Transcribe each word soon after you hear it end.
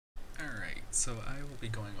So I will be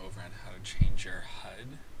going over on how to change your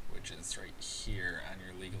HUD, which is right here on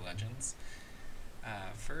your League of Legends.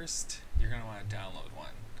 First, you're going to want to download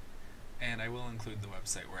one, and I will include the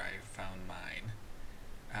website where I found mine.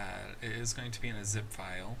 It is going to be in a zip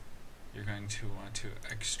file. You're going to want to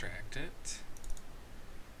extract it,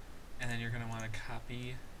 and then you're going to want to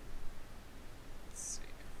copy. Let's see.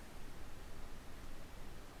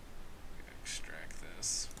 Extract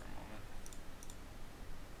this for a moment.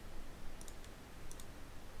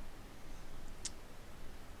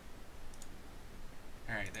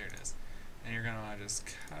 Alright, there it is. And you're going to want to just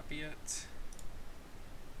copy it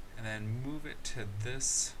and then move it to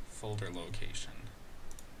this folder location.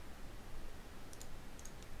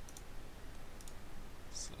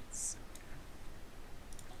 So let's see.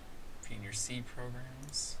 If you're in your C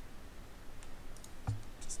programs,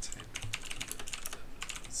 just type in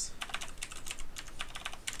those.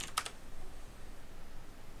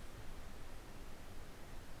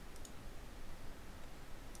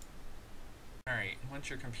 Alright, once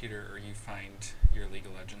your computer or you find your League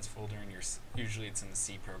of Legends folder, and usually it's in the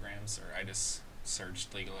C programs, or I just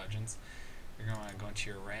searched League of Legends, you're going to want to go into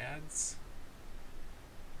your RADs,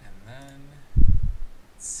 and then,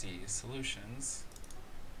 let's see, Solutions,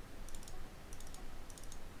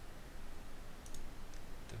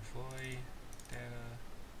 Deploy, Data,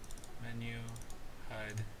 Menu,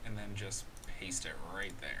 HUD, and then just paste it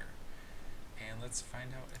right there. And let's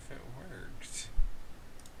find out if it worked.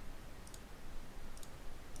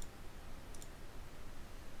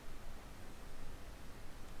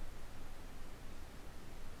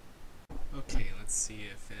 Okay, let's see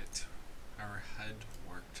if our HUD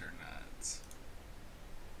worked or not.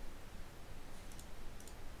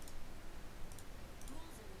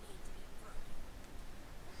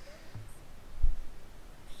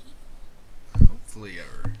 Hopefully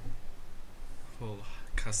our whole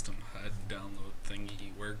custom HUD download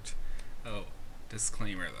thingy worked. Oh,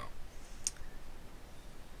 disclaimer though.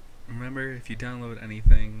 Remember, if you download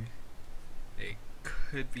anything, it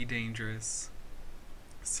could be dangerous.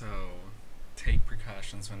 So take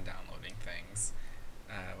precautions when downloading things.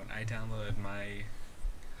 When I downloaded my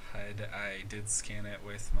HUD, I did scan it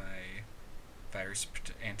with my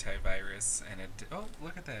antivirus, and it oh,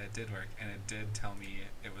 look at that, it did work, and it did tell me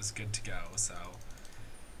it was good to go. So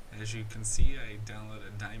as you can see, I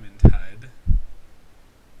downloaded Diamond HUD,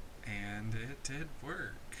 and it did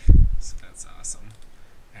work. So that's awesome.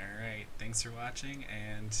 Alright, thanks for watching,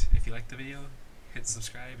 and if you liked the video, hit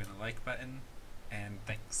subscribe and a like button, and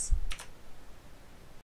thanks.